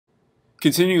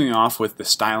Continuing off with the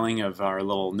styling of our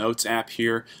little notes app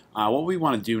here, what we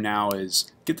want to do now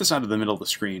is get this out of the middle of the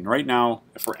screen. Right now,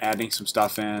 if we're adding some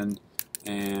stuff in,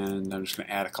 and I'm just going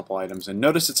to add a couple items, and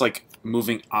notice it's like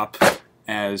moving up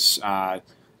as I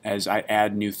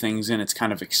add new things in. It's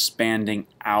kind of expanding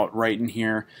out right in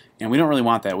here, and we don't really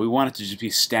want that. We want it to just be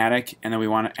static, and then we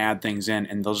want to add things in,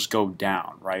 and they'll just go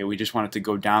down, right? We just want it to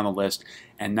go down the list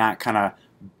and not kind of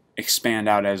expand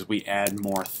out as we add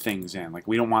more things in. Like,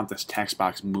 we don't want this text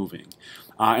box moving.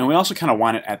 And we also kind of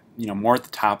want it at, more at the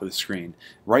top of the screen.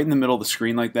 Right in the middle of the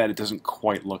screen like that, it doesn't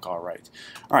quite look all right.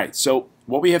 All right, so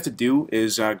what we have to do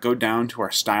is go down to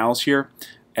our styles here.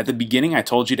 At the beginning, I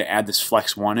told you to add this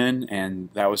flex 1 in, and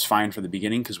that was fine for the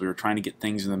beginning because we were trying to get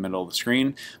things in the middle of the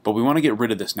screen, but we want to get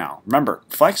rid of this now. Remember,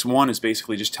 flex 1 is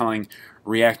basically just telling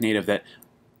React Native that,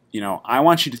 I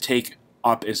want you to take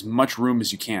up as much room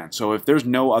as you can. So if there's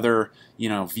no other,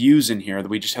 views in here, that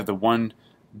we just have the one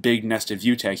big nested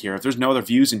view tag here. If there's no other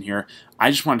views in here, I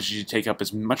just wanted you to take up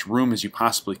as much room as you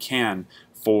possibly can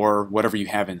for whatever you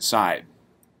have inside.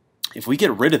 If we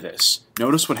get rid of this,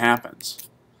 notice what happens.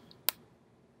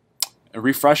 It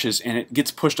refreshes and it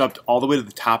gets pushed up all the way to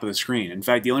the top of the screen. In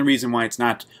fact, the only reason why it's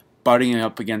not butting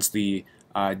up against the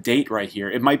date right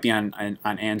here, it might be on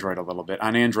Android a little bit.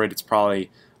 On Android, it's probably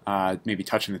maybe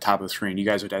touching the top of the screen. You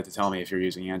guys would have to tell me if you're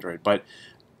using Android. But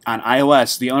on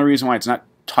iOS, the only reason why it's not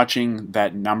touching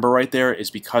that number right there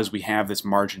is because we have this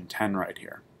margin 10 right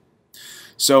here.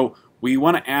 So we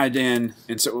want to add in,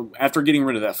 and so after getting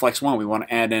rid of that flex 1, we want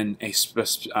to add in a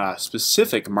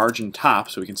specific margin top.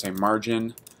 So we can say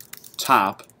margin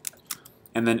top,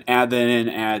 and then add that in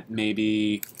at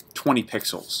maybe 20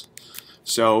 pixels.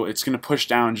 So it's going to push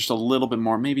down just a little bit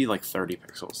more, maybe like 30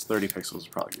 pixels. 30 pixels is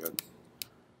probably good.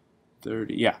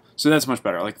 30, yeah, so that's much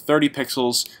better, like 30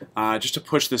 pixels, just to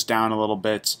push this down a little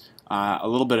bit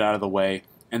out of the way.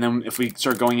 And then if we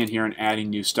start going in here and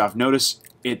adding new stuff, notice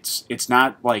it's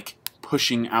not like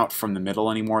pushing out from the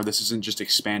middle anymore. This isn't just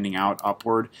expanding out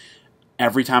upward.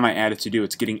 Every time I add it to do,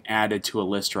 it's getting added to a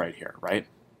list right here, right?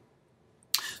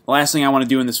 The last thing I want to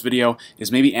do in this video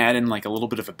is maybe add in like a little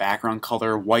bit of a background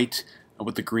color. White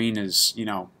with the green is,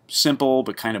 simple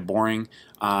but kind of boring.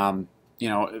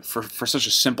 For such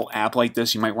a simple app like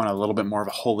this, you might want a little bit more of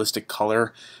a holistic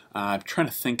color. I'm trying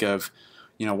to think of,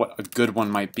 what a good one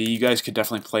might be. You guys could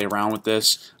definitely play around with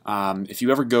this. If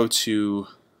you ever go to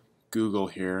Google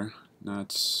here,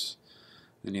 not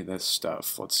any of this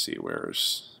stuff. Let's see,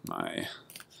 where's my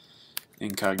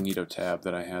incognito tab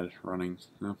that I had running?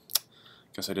 No,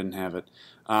 guess I didn't have it.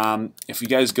 If you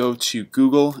guys go to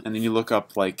Google and then you look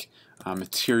up like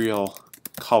material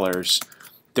colors,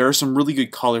 there are some really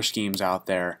good color schemes out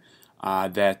there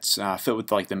that fit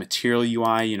with like the Material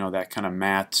UI, that kind of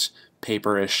matte,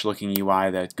 paper-ish looking UI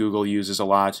that Google uses a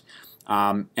lot.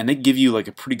 And they give you like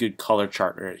a pretty good color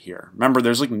chart right here. Remember,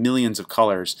 there's like millions of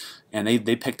colors, and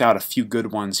they picked out a few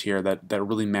good ones here that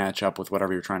really match up with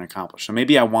whatever you're trying to accomplish. So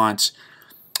maybe I want,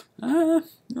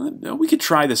 we could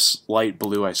try this light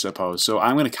blue, I suppose. So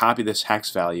I'm going to copy this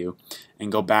hex value and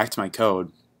go back to my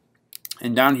code.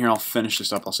 And down here, I'll finish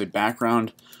this up. I'll say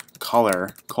background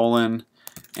color, colon,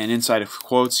 and inside of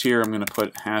quotes here, I'm going to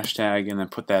put hashtag and then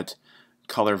put that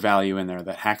color value in there,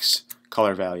 that hex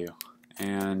color value.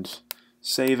 And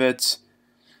save it.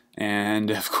 And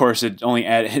of course, it only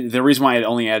the reason why it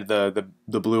only added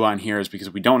the blue on here is because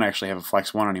we don't actually have a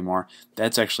flex 1 anymore.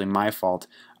 That's actually my fault.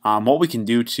 What we can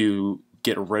do to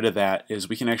get rid of that is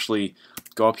we can actually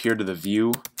go up here to the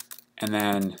view and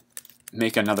then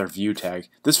make another view tag.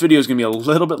 This video is going to be a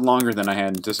little bit longer than I had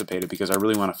anticipated because I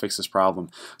really want to fix this problem.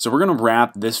 So we're going to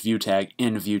wrap this view tag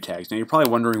in view tags. Now you're probably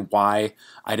wondering why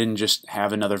I didn't just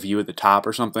have another view at the top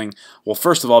or something. Well,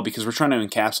 first of all, because we're trying to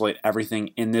encapsulate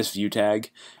everything in this view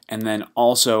tag, and then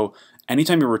also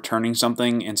anytime you're returning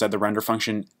something inside the render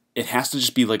function, it has to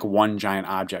just be like one giant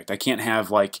object. I can't have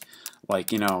like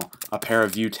a pair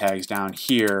of view tags down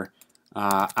here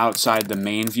outside the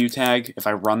main view tag. If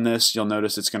I run this, you'll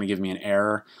notice it's going to give me an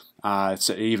error. It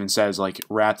even says like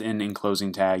wrapped in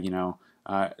enclosing tag,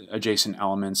 adjacent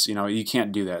elements. You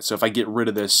can't do that. So if I get rid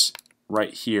of this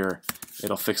right here,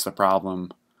 it'll fix the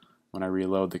problem when I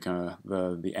reload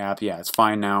the app. Yeah, it's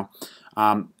fine now.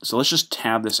 So let's just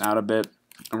tab this out a bit,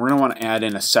 and we're going to want to add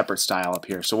in a separate style up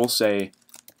here. So we'll say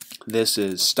this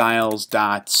is styles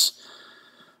dots.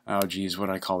 Oh geez, what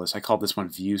do I call this? I called this one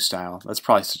view style. That's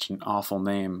probably such an awful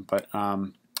name, but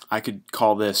I could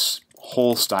call this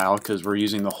whole style because we're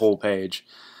using the whole page.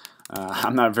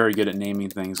 I'm not very good at naming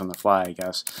things on the fly, I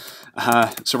guess.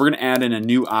 So we're going to add in a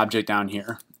new object down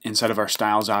here inside of our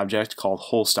styles object called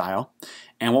whole style.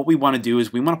 And what we want to do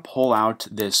is we want to pull out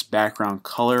this background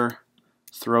color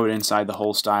throw it inside the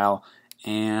whole style,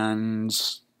 and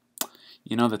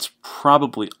you know, that's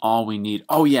probably all we need.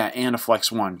 Oh yeah, and a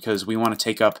flex 1, because we want to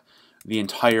take up the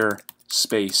entire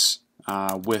space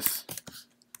with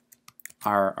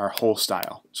our whole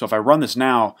style. So if I run this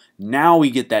now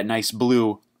we get that nice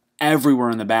blue everywhere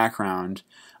in the background,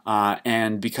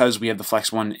 and because we have the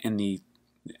flex 1 in the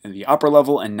upper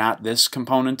level and not this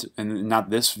component and not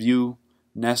this view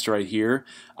nest right here,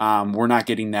 we're not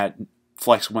getting that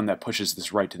flex 1 that pushes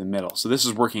this right to the middle. So this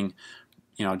is working,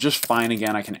 you know, just fine.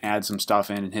 Again, I can add some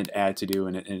stuff in and hit add to do,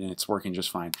 and it's working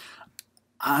just fine.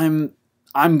 I'm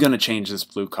gonna change this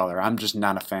blue color. I'm just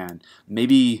not a fan.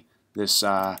 Maybe this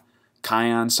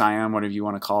cyan, whatever you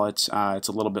want to call it. It's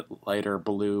a little bit lighter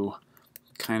blue,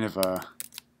 kind of a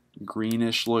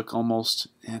greenish look almost.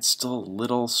 And it's still a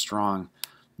little strong.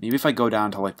 Maybe if I go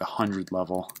down to like the 100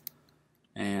 level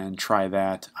and try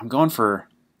that. I'm going for,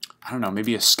 I don't know,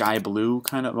 maybe a sky blue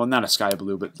kind of. Well, not a sky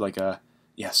blue, but like a,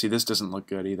 yeah, see, this doesn't look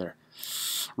good either.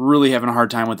 Really having a hard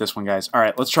time with this one, guys. All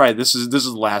right, let's try it. This is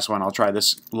the last one. I'll try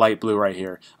this light blue right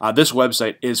here. This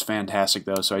website is fantastic,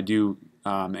 though, so I do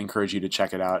encourage you to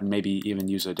check it out and maybe even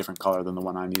use a different color than the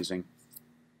one I'm using.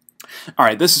 All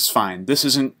right, this is fine. This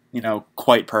isn't, you know,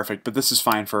 quite perfect, but this is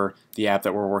fine for the app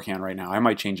that we're working on right now. I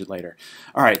might change it later.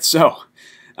 All right, so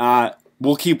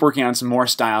we'll keep working on some more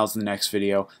styles in the next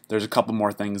video. There's a couple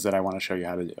more things that I want to show you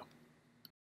how to do.